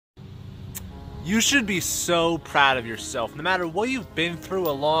You should be so proud of yourself. No matter what you've been through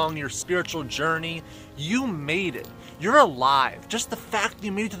along your spiritual journey, you made it. You're alive. Just the fact that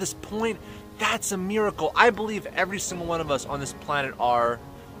you made it to this point, that's a miracle. I believe every single one of us on this planet are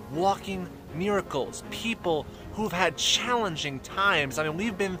walking miracles. People who've had challenging times. I mean,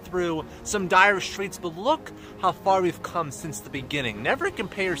 we've been through some dire straits, but look how far we've come since the beginning. Never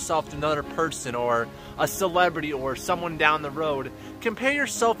compare yourself to another person or a celebrity or someone down the road. Compare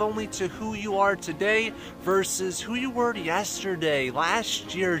yourself only to who you are today versus who you were yesterday,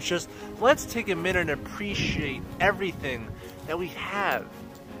 last year. Just let's take a minute and appreciate everything that we have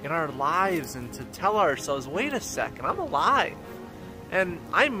in our lives and to tell ourselves, wait a second, I'm alive. And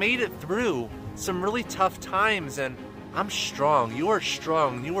I made it through some really tough times, and I'm strong. You are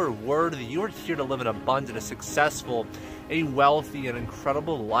strong. You are worthy. You are here to live an abundant, a successful, a wealthy, and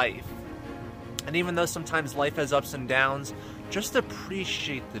incredible life. And even though sometimes life has ups and downs, just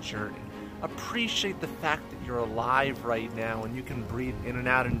appreciate the journey. Appreciate the fact that you're alive right now and you can breathe in and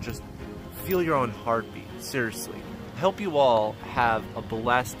out and just feel your own heartbeat. Seriously. I hope you all have a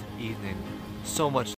blessed evening. So much